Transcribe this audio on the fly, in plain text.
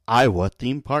Iowa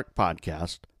Theme Park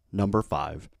Podcast, number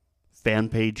 5, Fan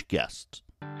Page Guests.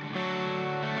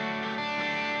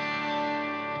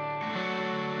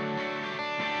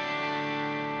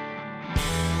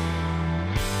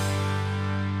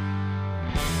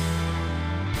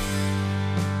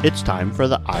 It's time for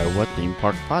the Iowa Theme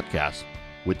Park Podcast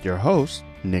with your hosts,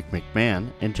 Nick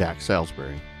McMahon and Jack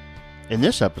Salisbury. In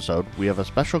this episode, we have a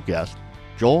special guest,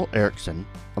 Joel Erickson,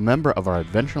 a member of our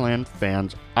Adventureland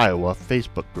Fans Iowa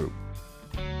Facebook group.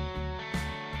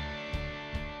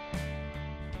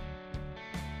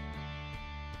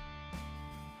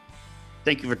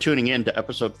 Thank you for tuning in to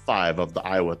episode 5 of the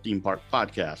Iowa Theme Park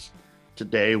Podcast.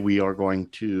 Today we are going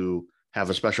to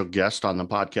have a special guest on the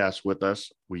podcast with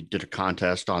us. We did a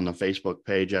contest on the Facebook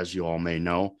page, as you all may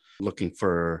know, looking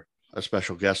for a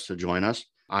special guest to join us.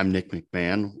 I'm Nick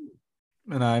McMahon.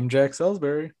 And I'm Jack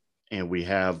Salisbury. And we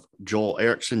have Joel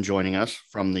Erickson joining us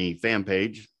from the fan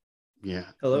page. Yeah.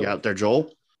 Hello. You out there,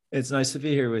 Joel? It's nice to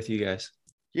be here with you guys.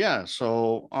 Yeah.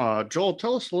 So, Joel,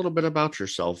 tell us a little bit about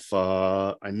yourself.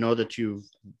 I know that you've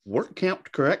work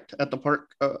camped, correct, at the park,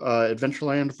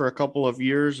 Adventureland for a couple of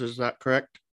years. Is that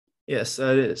correct? Yes,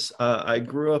 that is. I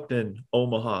grew up in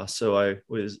Omaha, so I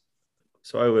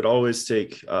would always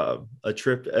take a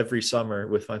trip every summer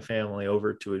with my family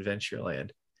over to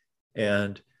Adventureland.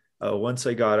 And once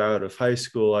I got out of high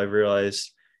school, I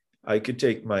realized I could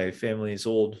take my family's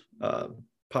old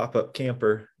pop-up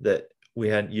camper that we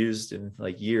hadn't used in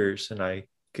like years, and I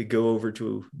could go over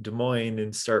to Des Moines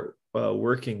and start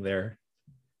working there.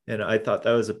 And I thought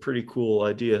that was a pretty cool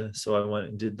idea, so I went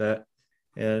and did that.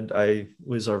 And I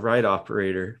was a ride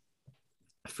operator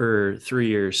for 3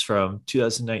 years from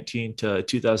 2019 to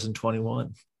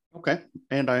 2021. Okay.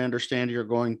 And I understand you're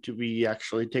going to be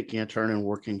actually taking a turn and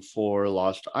working for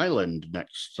Lost Island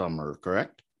next summer,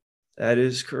 correct? That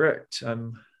is correct.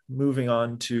 I'm moving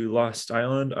on to Lost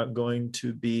Island. I'm going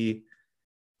to be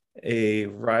a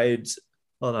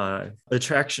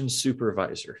attraction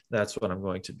supervisor. That's what I'm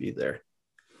going to be there.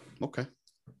 Okay.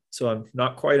 So I'm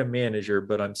not quite a manager,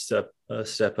 but I'm a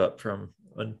step up from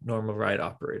a normal ride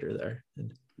operator there.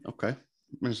 Okay.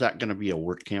 Is that going to be a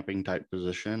work camping type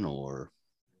position or?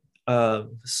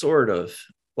 Sort of.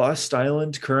 Lost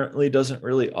Island currently doesn't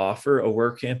really offer a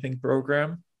work camping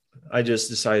program. I just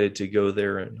decided to go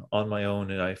there on my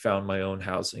own, and I found my own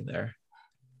housing there.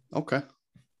 Okay.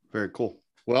 Very cool.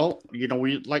 Well,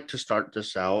 we'd like to start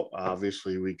this out.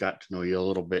 Obviously, we got to know you a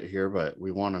little bit here, but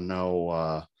we want to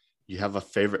know, you have a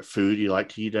favorite food you like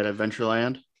to eat at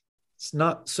Adventureland? It's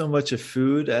not so much a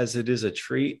food as it is a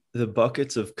treat. The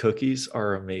buckets of cookies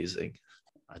are amazing.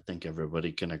 I think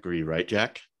everybody can agree, right,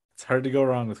 Jack? It's hard to go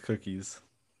wrong with cookies.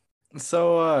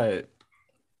 So,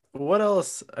 what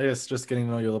else? I guess just getting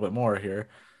to know you a little bit more here.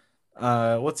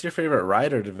 What's your favorite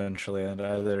ride at Adventureland,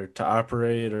 either to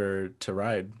operate or to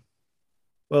ride?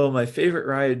 Well, my favorite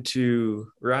ride to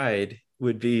ride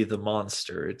would be the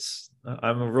Monster.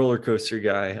 I'm a roller coaster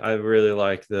guy. I really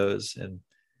like those, and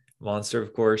Monster,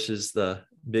 of course, is the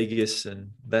biggest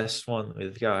and best one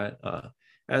we've got.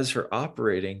 As for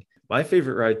operating, my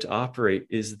favorite ride to operate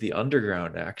is the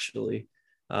Underground, actually.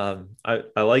 I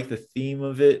like the theme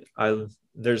of it.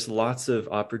 There's lots of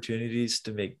opportunities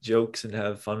to make jokes and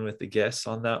have fun with the guests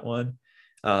on that one.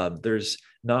 There's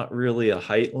not really a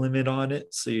height limit on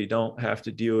it, so you don't have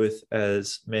to deal with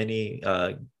as many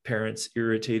parents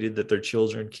irritated that their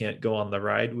children can't go on the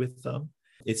ride with them.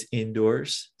 It's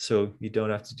indoors, so you don't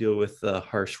have to deal with the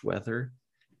harsh weather.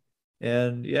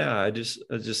 And yeah, I just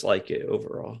like it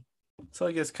overall. So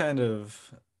I guess kind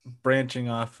of branching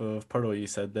off of part of what you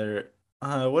said there,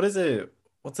 what's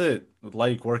it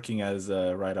like working as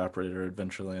a ride operator at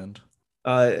Adventureland?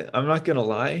 I'm not gonna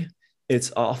lie,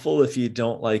 it's awful if you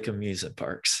don't like amusement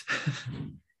parks.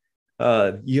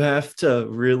 You have to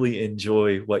really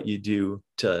enjoy what you do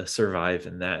to survive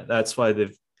in that. That's why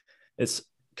it's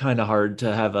kind of hard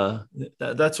to have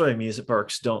that's why amusement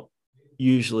parks don't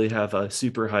usually have a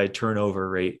super high turnover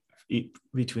rate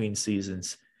between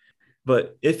seasons.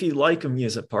 But if you like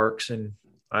amusement parks, and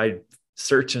I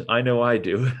know I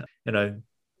do, and I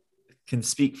can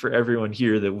speak for everyone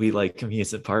here that we like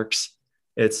amusement parks,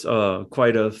 it's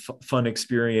quite a fun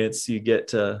experience. You get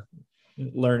to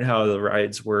learn how the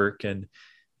rides work and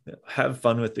have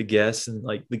fun with the guests, and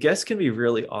like the guests can be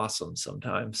really awesome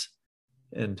sometimes.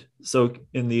 And so,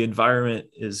 and the environment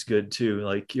is good too.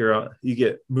 Like you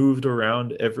get moved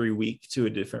around every week to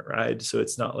a different ride, so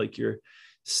it's not like you're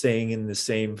staying in the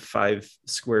same 5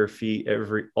 square feet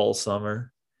all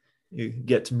summer. You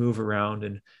get to move around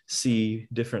and see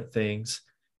different things.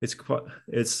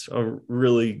 It's a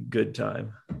really good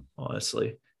time,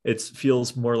 honestly. It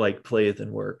feels more like play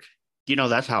than work.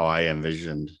 That's how I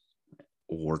envisioned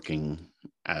working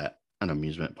at an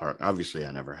amusement park. Obviously,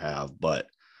 I never have, but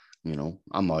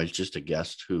I'm always just a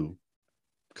guest who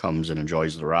comes and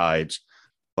enjoys the rides.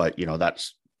 But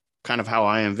that's kind of how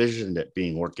I envisioned it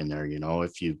being working there.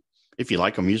 If you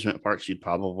like amusement parks, you'd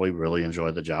probably really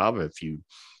enjoy the job. If you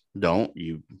don't,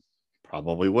 you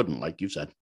probably wouldn't, like you said.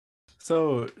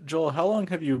 So, Joel, how long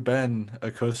have you been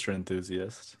a coaster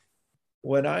enthusiast?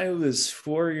 When I was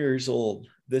 4 years old,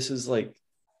 this is like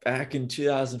back in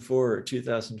 2004 or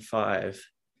 2005.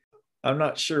 I'm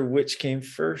not sure which came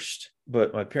first,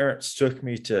 but my parents took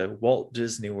me to Walt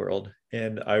Disney World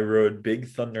and I rode Big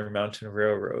Thunder Mountain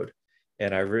Railroad.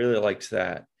 And I really liked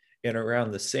that. And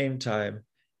around the same time,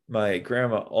 my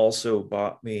grandma also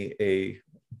bought me a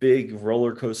big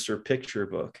roller coaster picture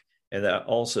book. And that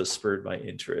also spurred my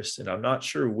interest. And I'm not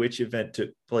sure which event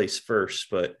took place first,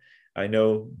 but I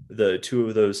know the two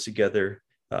of those together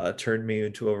turned me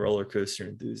into a roller coaster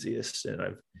enthusiast. And I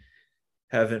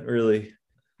haven't really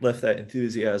left that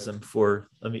enthusiasm for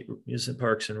amusement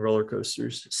parks and roller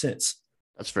coasters since.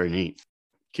 That's very neat.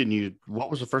 What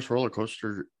was the first roller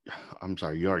coaster? I'm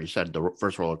sorry, you already said the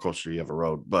first roller coaster you ever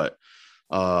rode, but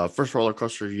first roller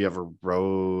coaster you ever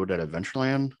rode at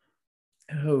Adventureland?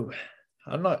 Oh,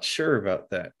 I'm not sure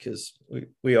about that because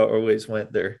we always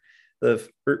went there. The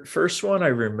first one I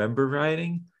remember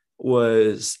riding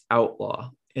was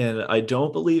Outlaw, and I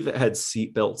don't believe it had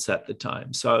seat belts at the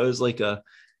time. So I was like a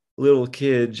little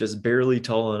kid, just barely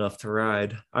tall enough to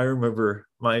ride. I remember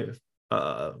my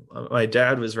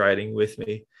dad was riding with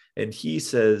me, and he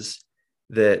says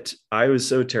that I was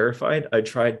so terrified I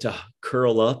tried to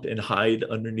curl up and hide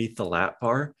underneath the lap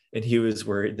bar, and he was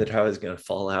worried that I was going to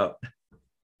fall out.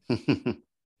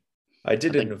 I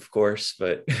didn't, of course,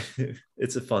 but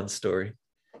it's a fun story.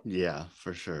 Yeah,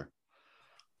 for sure.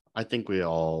 I think we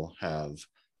all have,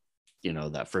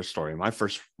 that first story. My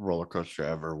first roller coaster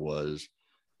ever was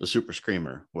the Super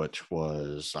Screamer, which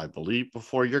was, I believe,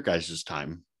 before your guys'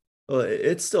 time. Well,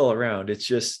 it's still around. It's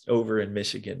just over in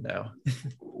Michigan now.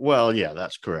 Well, yeah,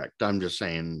 that's correct. I'm just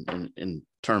saying in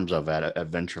terms of at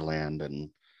Adventureland and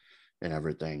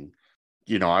everything.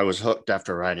 I was hooked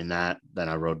after riding that. Then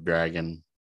I rode Dragon,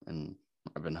 and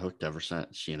I've been hooked ever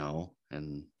since,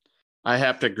 and I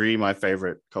have to agree my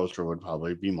favorite coaster would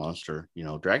probably be Monster.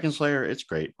 Dragon Slayer, it's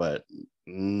great, but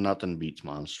nothing beats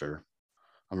Monster.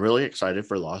 I'm really excited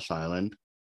for Lost Island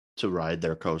to ride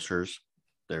their coasters.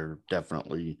 They're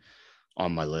definitely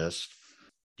on my list.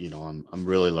 I'm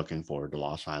really looking forward to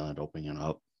Lost Island opening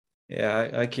up. Yeah,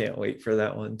 I can't wait for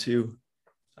that one too.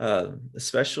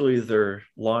 Especially their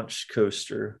launch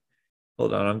coaster.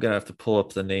 Hold on, I'm gonna have to pull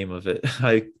up the name of it.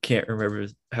 I can't remember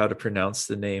how to pronounce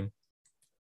the name.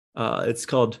 It's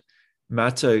called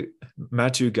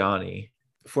Matugani,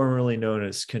 formerly known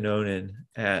as Kanonen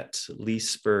at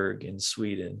Leesburg in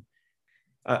Sweden.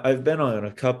 I've been on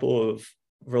a couple of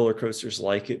roller coasters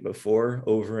like it before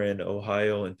over in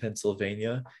Ohio and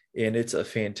Pennsylvania, and it's a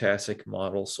fantastic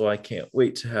model. So I can't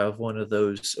wait to have one of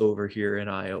those over here in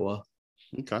Iowa.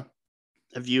 Okay.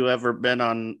 Have you ever been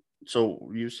on? So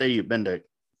you say you've been to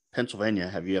Pennsylvania.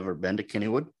 Have you ever been to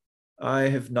Kennywood? I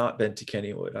have not been to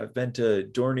Kennywood. I've been to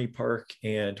Dorney Park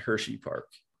and Hershey Park.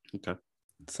 Okay.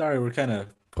 Sorry, we're kind of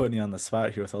putting you on the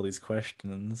spot here with all these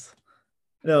questions.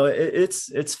 No,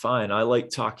 it's fine. I like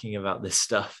talking about this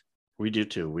stuff. We do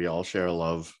too. We all share a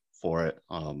love for it.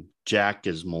 Jack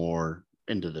is more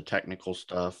into the technical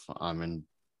stuff. I'm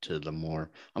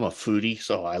a foodie,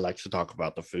 so I like to talk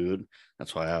about the food.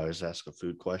 That's why I always ask a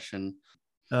food question.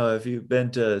 Have you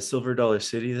been to Silver Dollar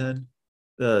City then?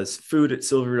 The food at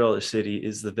Silver Dollar City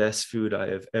is the best food I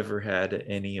have ever had at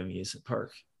any amusement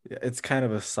park. Yeah, it's kind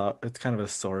of a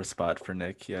sore spot for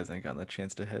Nick. He hasn't gotten the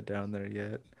chance to head down there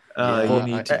yet. You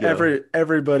need to go.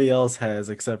 Everybody else has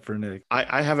except for Nick.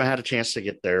 I haven't had a chance to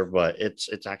get there, but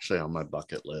it's actually on my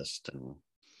bucket list. And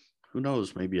who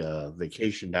knows, maybe a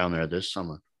vacation down there this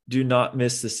summer. Do not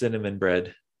miss the cinnamon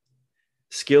bread.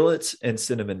 Skillets and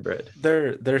cinnamon bread.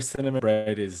 Their cinnamon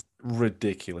bread is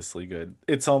ridiculously good.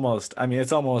 It's almost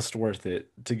worth it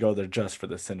to go there just for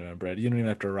the cinnamon bread. You don't even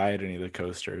have to ride any of the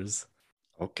coasters.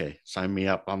 Okay, sign me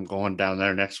up. I'm going down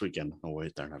there next weekend. Oh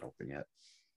wait, they're not open yet.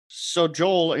 So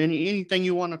Joel, anything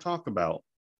you want to talk about?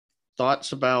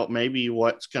 Thoughts about maybe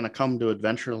what's going to come to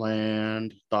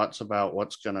Adventureland? Thoughts about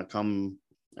what's going to come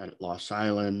at Lost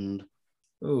Island?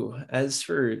 Ooh, as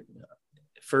for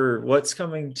what's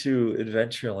coming to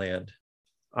Adventureland,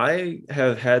 I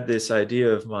have had this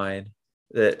idea of mine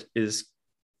that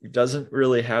doesn't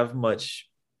really have much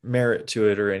merit to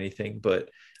it or anything. But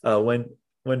when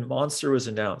Monster was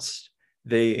announced,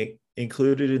 they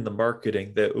included in the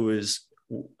marketing that it was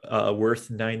worth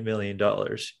 $9 million.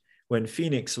 When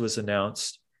Phoenix was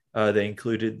announced, they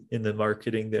included in the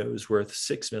marketing that it was worth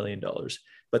 $6 million,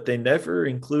 but they never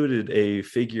included a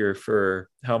figure for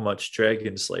how much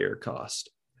Dragon Slayer cost.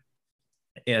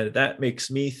 And that makes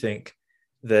me think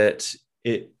that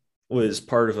it was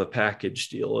part of a package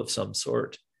deal of some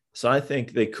sort. So I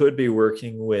think they could be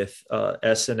working with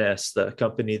SNS, the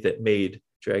company that made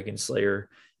Dragon Slayer,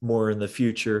 more in the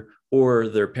future, or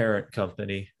their parent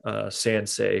company,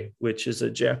 Sansei, which is a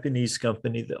Japanese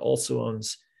company that also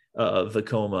owns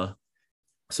Vekoma.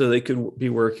 So they could be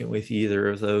working with either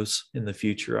of those in the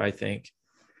future, I think.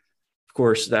 Of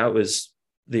course, that was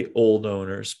the old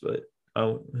owners, but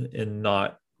and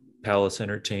not Palace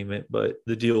Entertainment, but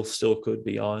the deal still could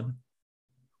be on.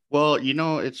 Well,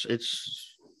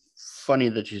 it's funny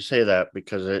that you say that,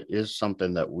 because it is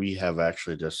something that we have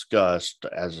actually discussed.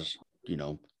 As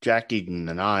Jack Eaton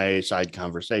and I, side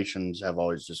conversations, have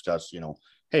always discussed,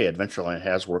 hey, Adventureland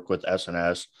has worked with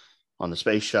SNS on the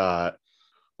Space Shot,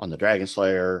 on the Dragon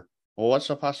Slayer. Well, what's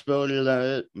the possibility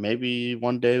that maybe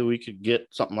one day we could get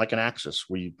something like an Axis?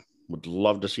 We would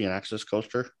love to see an Axis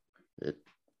coaster. It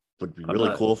would be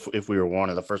really cool if we were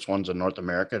one of the first ones in North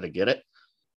America to get it.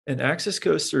 An Axis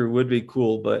coaster would be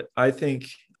cool, but I think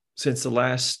since the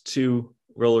last two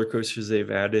roller coasters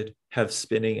they've added have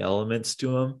spinning elements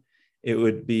to them, it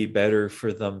would be better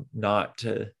for them not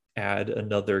to add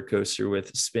another coaster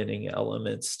with spinning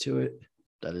elements to it.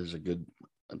 That is a good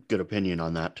opinion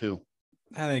on that too.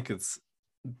 I think it's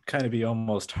kind of be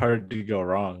almost hard to go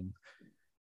wrong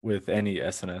with any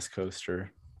SNS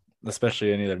coaster,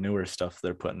 especially any of their newer stuff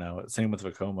they're putting out. Same with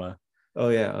Vekoma. Oh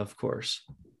yeah, of course.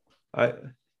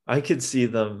 I could see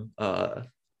them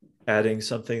adding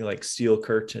something like Steel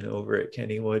Curtain over at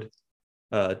Kennywood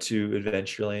to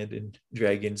Adventureland and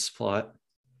Dragon's plot.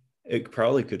 It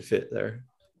probably could fit there.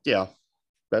 Yeah,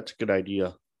 that's a good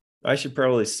idea. I should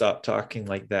probably stop talking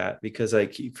like that, because I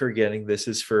keep forgetting this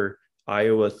is for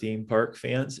Iowa theme park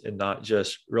fans and not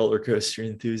just roller coaster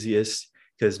enthusiasts,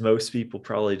 because most people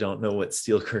probably don't know what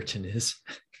Steel Curtain is.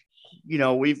 We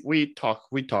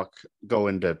go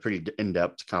into pretty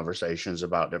in-depth conversations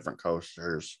about different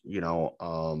coasters,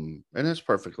 and it's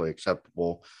perfectly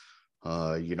acceptable.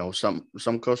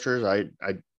 Some coasters I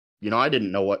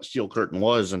didn't know what Steel Curtain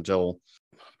was until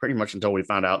we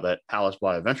found out that Palace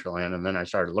bought Adventureland, and then I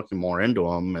started looking more into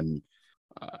them, and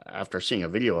after seeing a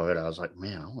video of it, I was like,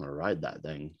 man, I want to ride that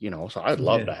thing, so I'd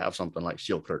love to have something like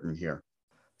Steel Curtain here.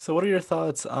 So what are your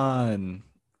thoughts on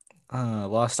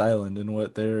Lost Island and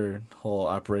what their whole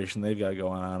operation they've got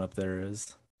going on up there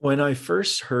is? When I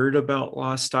first heard about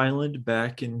Lost Island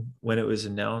back in when it was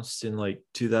announced in like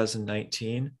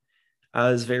 2019,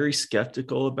 I was very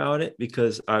skeptical about it,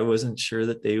 because I wasn't sure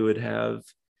that they would have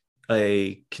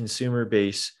a consumer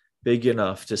base big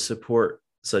enough to support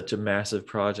such a massive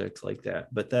project like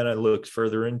that. But then I looked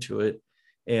further into it,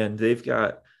 and they've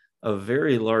got a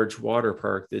very large water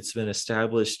park that's been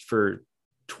established for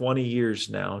 20 years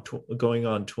now, going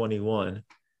on 21,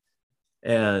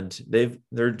 and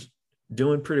they're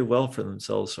doing pretty well for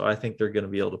themselves. So I think they're going to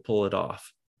be able to pull it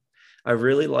off. I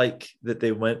really like that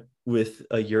they went with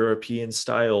a European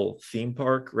style theme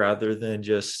park rather than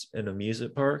just an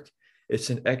amusement park. It's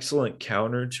an excellent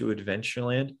counter to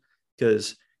Adventureland,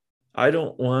 because I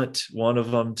don't want one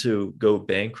of them to go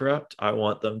bankrupt. I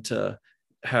want them to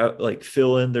have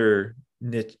fill in their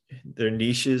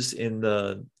niches in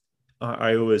the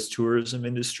Iowa's tourism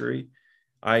industry.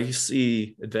 I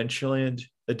see Adventureland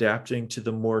adapting to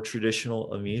the more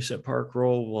traditional amusement park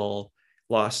role, while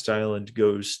Lost Island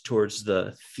goes towards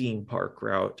the theme park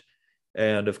route.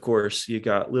 And of course, you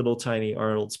got little tiny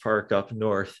Arnold's Park up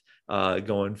north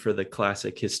going for the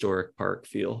classic historic park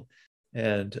feel.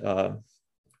 And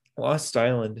Lost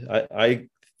Island, I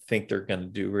think they're going to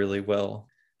do really well.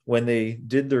 When they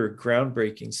did their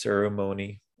groundbreaking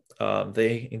ceremony,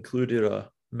 they included a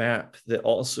map that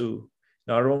also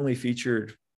not only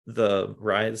featured the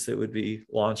rides that would be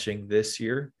launching this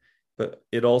year, but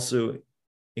it also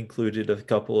included a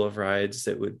couple of rides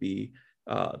that would be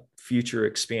future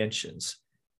expansions.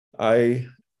 I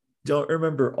don't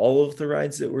remember all of the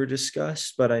rides that were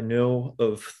discussed, but I know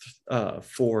of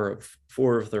four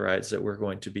of the rides that were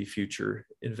going to be future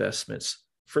investments.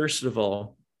 First of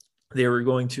all, they were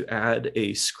going to add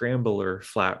a scrambler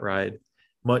flat ride,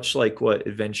 much like what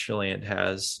Adventureland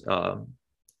has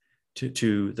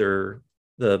to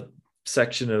the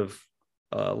section of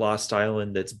Lost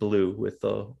Island that's blue with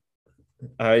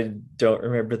I don't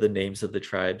remember the names of the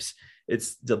tribes.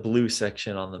 It's the blue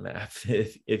section on the map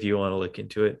if you want to look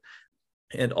into it.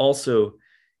 And also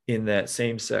in that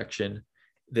same section,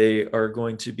 they are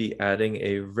going to be adding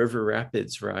a River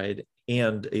Rapids ride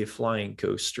and a flying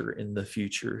coaster in the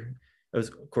future. Of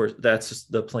course, that's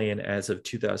the plan as of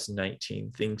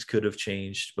 2019. Things could have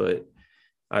changed, but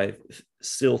I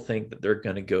still think that they're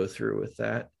going to go through with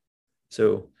that.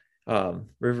 So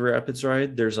River Rapids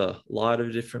Ride, there's a lot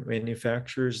of different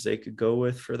manufacturers they could go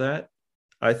with for that.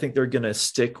 I think they're going to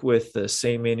stick with the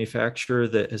same manufacturer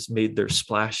that has made their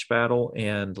Splash Battle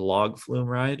and Log Flume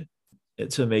ride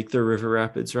to make their River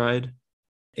Rapids Ride.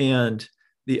 And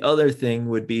the other thing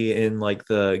would be in like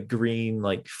the green,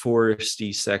 like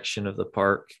foresty section of the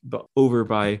park, but over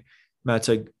by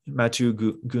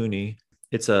Matuguni.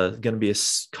 It's going to be a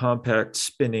compact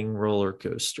spinning roller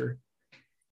coaster.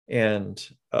 And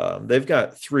they've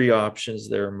got 3 options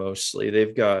there mostly.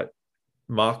 They've got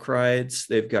Mock Rides,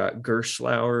 they've got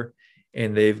Gerstlauer,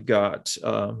 and they've got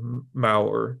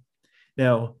Mauer.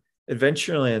 Now,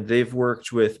 Adventureland, they've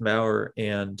worked with Mauer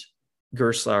and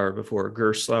Gerstlauer before.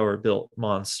 Gerstlauer built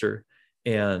Monster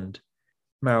and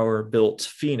Mauer built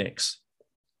Phoenix.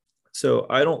 So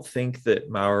I don't think that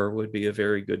Mauer would be a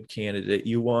very good candidate.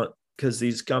 Because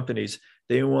these companies,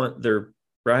 they want their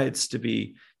rides to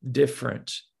be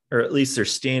different, or at least their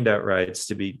standout rides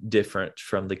to be different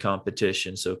from the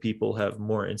competition. So people have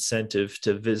more incentive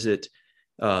to visit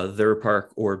their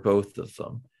park or both of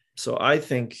them. So I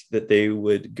think that they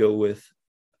would go with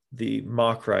the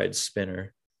Mock Ride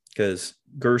spinner, because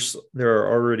there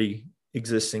are already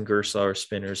existing Gerstlauer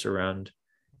spinners around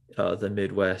the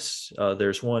Midwest.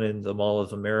 There's one in the Mall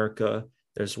of America,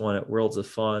 there's one at Worlds of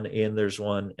Fun, and there's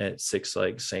one at Six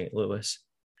Flags St. Louis.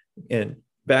 And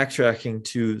backtracking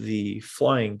to the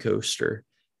flying coaster,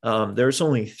 there's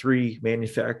only 3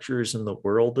 manufacturers in the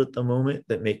world at the moment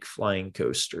that make flying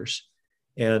coasters.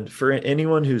 And for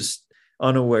anyone who's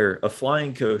unaware, a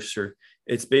flying coaster,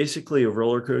 it's basically a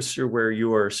roller coaster where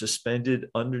you are suspended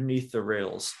underneath the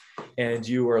rails and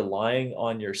you are lying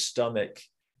on your stomach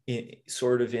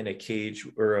sort of in a cage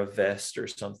or a vest or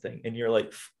something. And you're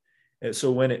like,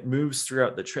 so when it moves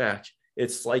throughout the track,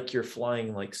 it's like you're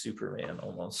flying like Superman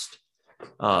almost.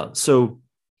 So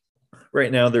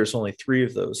right now there's only 3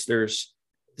 of those. There's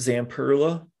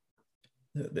Zamperla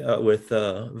with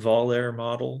a Vol Air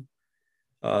model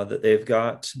that they've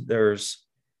got. There's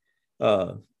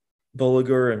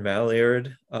Bulliger and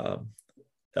Mallard.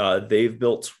 They've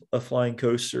built a flying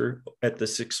coaster at the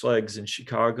Six Flags in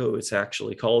Chicago. It's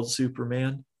actually called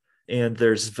Superman. And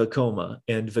there's Vekoma.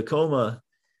 And Vekoma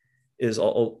is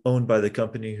all owned by the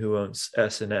company who owns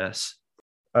S&S.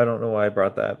 I don't know why I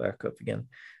brought that back up again.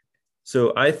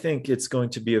 So I think it's going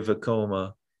to be a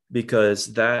Vekoma,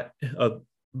 because that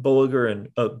Bulliger and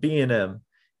B&M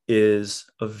is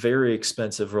a very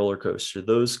expensive roller coaster.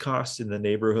 Those cost in the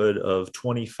neighborhood of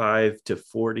 $25 to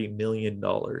 $40 million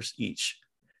each.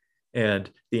 And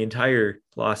the entire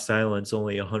Lost Island's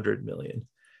only $100 million.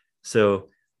 So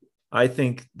I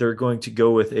think they're going to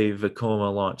go with a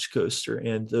Vekoma launch coaster.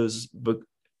 And those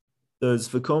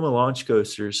Vekoma launch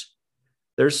coasters,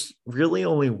 there's really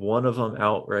only one of them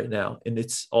out right now, and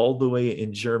it's all the way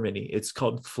in Germany. It's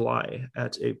called Fly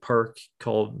at a park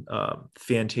called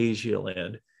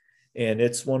Phantasialand, and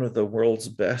it's one of the world's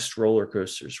best roller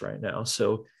coasters right now.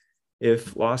 So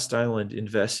if Lost Island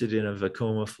invested in a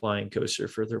Vekoma flying coaster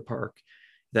for their park,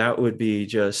 that would be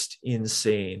just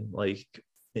insane. Like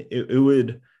it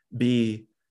would be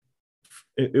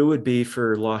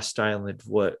for Lost Island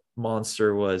what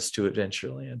Monster was to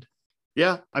Adventureland.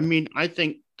 Yeah, I mean, I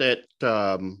think that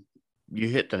you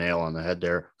hit the nail on the head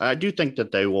there. I do think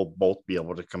that they will both be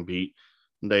able to compete.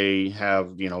 They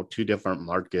have, 2 different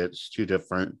markets, 2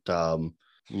 different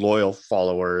loyal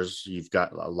followers. You've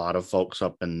got a lot of folks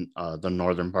up in the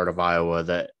northern part of Iowa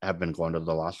that have been going to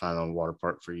the Lost Island Water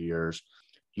Park for years.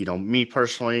 Me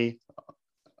personally,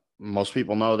 most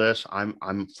people know this.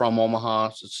 I'm from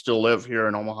Omaha, so still live here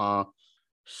in Omaha.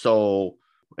 So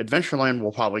Adventureland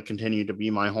will probably continue to be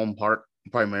my home park,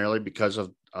 primarily because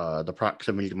of the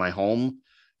proximity to my home.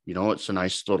 It's a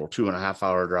nice little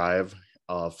 2.5-hour drive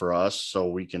for us, so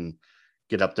we can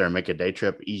get up there and make a day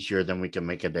trip easier than we can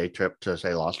make a day trip to,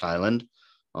 say, Lost Island,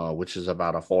 which is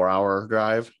about a 4-hour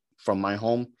drive from my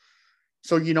home.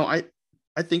 So,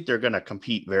 I think they're going to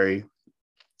compete very,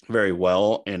 very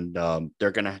well, and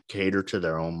they're going to cater to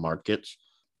their own markets.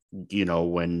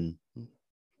 When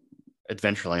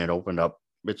Adventureland opened up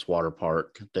its water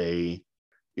park, they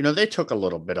took a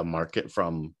little bit of market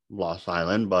from Lost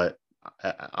Island, but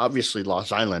obviously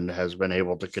Lost Island has been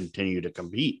able to continue to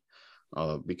compete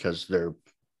because they're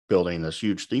building this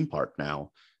huge theme park now.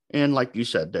 And like you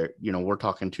said, we're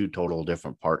talking 2 total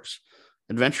different parks.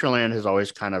 Adventureland has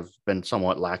always kind of been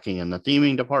somewhat lacking in the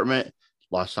theming department.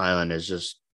 Lost Island is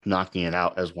just knocking it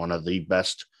out as one of the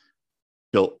best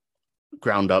built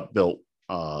ground up built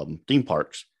theme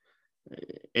parks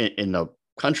in the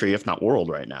country, if not world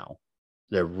right now.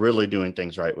 They're really doing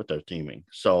things right with their theming.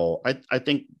 So I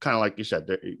think, kind of like you said,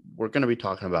 we're going to be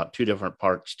talking about two different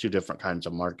parks, two different kinds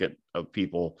of market of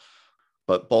people,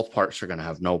 but both parks are going to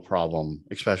have no problem,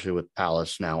 especially with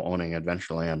Palace now owning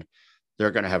Adventureland.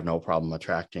 They're going to have no problem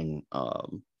attracting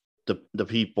the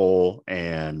people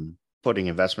and putting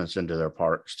investments into their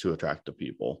parks to attract the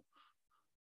people.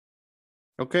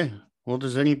 Okay. Well,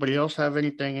 does anybody else have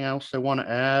anything else they want to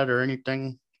add or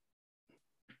anything?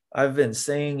 I've been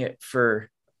saying it for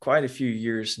quite a few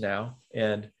years now,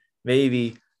 and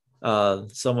maybe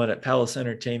someone at Palace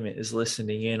Entertainment is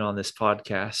listening in on this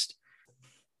podcast.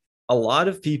 A lot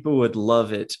of people would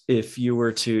love it if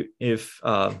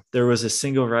there was a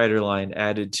single rider line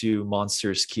added to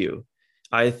Monsters Queue.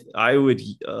 I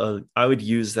would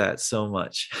use that so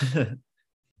much.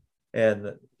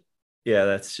 And yeah,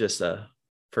 that's just a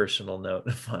personal note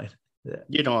of mine.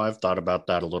 Yeah. I've thought about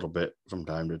that a little bit from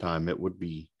time to time.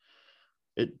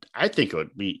 I think it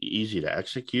would be easy to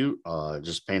execute.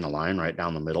 Just paint a line right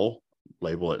down the middle,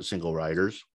 label it single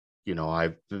riders.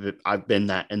 I've been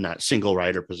in that single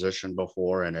rider position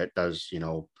before, and it does,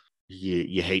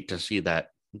 you hate to see that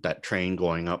train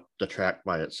going up the track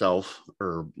by itself,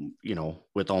 or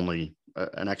with only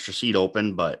an extra seat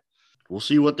open, but we'll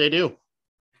see what they do.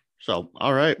 So,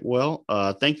 all right. Well,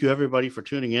 thank you everybody for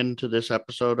tuning in to this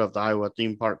episode of the Iowa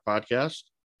Theme Park Podcast.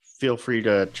 Feel free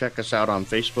to check us out on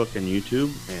Facebook and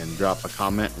YouTube and drop a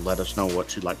comment and let us know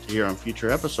what you'd like to hear on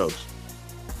future episodes.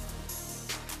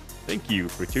 Thank you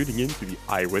for tuning in to the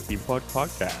Iowa Theme Park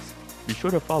Podcast. Be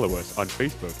sure to follow us on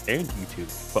Facebook and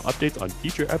YouTube for updates on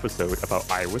future episodes about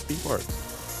Iowa theme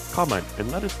parks. Comment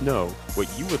and let us know what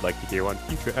you would like to hear on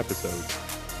future episodes.